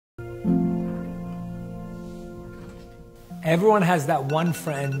Everyone has that one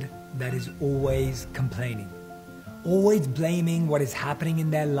friend that is always complaining, always blaming what is happening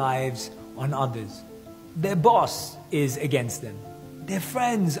in their lives on others. Their boss is against them. Their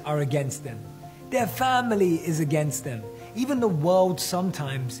friends are against them. Their family is against them. Even the world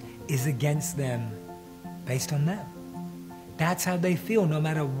sometimes is against them based on them. That's how they feel no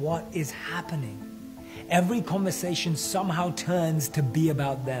matter what is happening. Every conversation somehow turns to be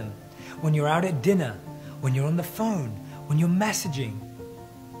about them. When you're out at dinner, when you're on the phone, when you're messaging,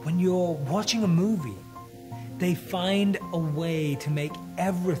 when you're watching a movie, they find a way to make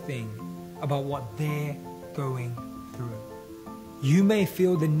everything about what they're going through. You may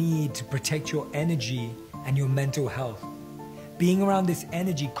feel the need to protect your energy and your mental health. Being around this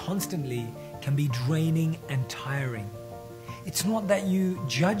energy constantly can be draining and tiring. It's not that you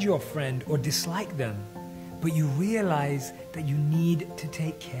judge your friend or dislike them, but you realize that you need to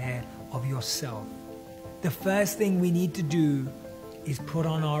take care of yourself. The first thing we need to do is put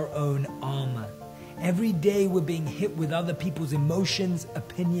on our own armor. Every day we're being hit with other people's emotions,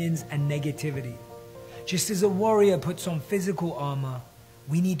 opinions, and negativity. Just as a warrior puts on physical armor,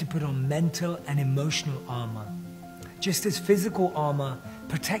 we need to put on mental and emotional armor. Just as physical armor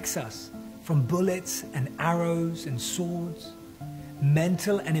protects us from bullets and arrows and swords,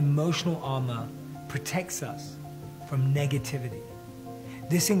 mental and emotional armor protects us from negativity.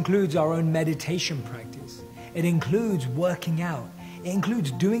 This includes our own meditation practice. It includes working out. It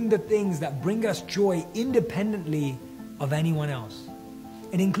includes doing the things that bring us joy independently of anyone else.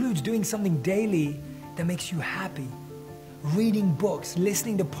 It includes doing something daily that makes you happy. Reading books,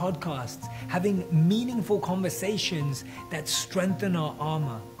 listening to podcasts, having meaningful conversations that strengthen our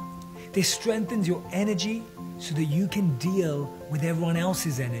armor. This strengthens your energy so that you can deal with everyone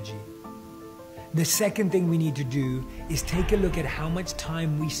else's energy. The second thing we need to do is take a look at how much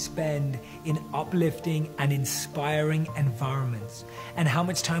time we spend in uplifting and inspiring environments and how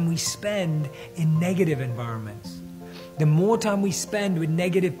much time we spend in negative environments. The more time we spend with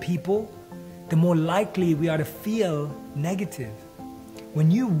negative people, the more likely we are to feel negative.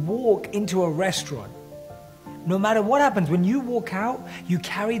 When you walk into a restaurant, no matter what happens, when you walk out, you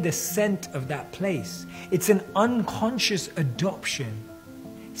carry the scent of that place. It's an unconscious adoption.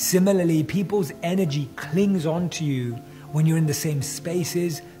 Similarly, people's energy clings onto you when you're in the same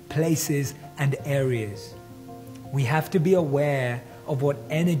spaces, places, and areas. We have to be aware of what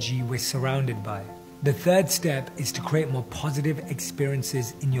energy we're surrounded by. The third step is to create more positive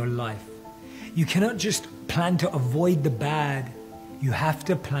experiences in your life. You cannot just plan to avoid the bad. You have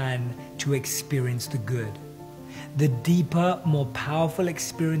to plan to experience the good. The deeper, more powerful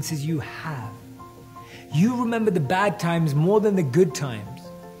experiences you have, you remember the bad times more than the good times.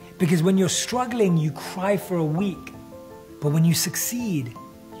 Because when you're struggling, you cry for a week. But when you succeed,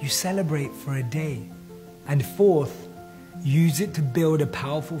 you celebrate for a day. And fourth, use it to build a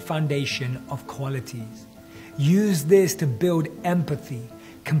powerful foundation of qualities. Use this to build empathy,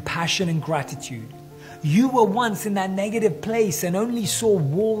 compassion, and gratitude. You were once in that negative place and only saw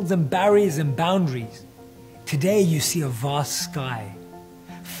walls and barriers and boundaries. Today you see a vast sky.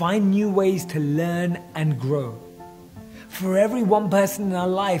 Find new ways to learn and grow. For every one person in our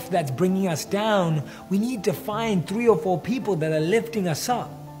life that's bringing us down, we need to find 3 or 4 people that are lifting us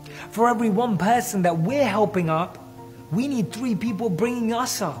up. For every one person that we're helping up, we need 3 people bringing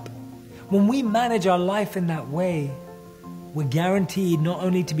us up. When we manage our life in that way, we're guaranteed not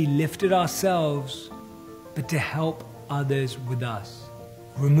only to be lifted ourselves, but to help others with us.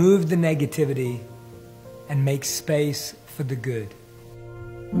 Remove the negativity and make space for the good.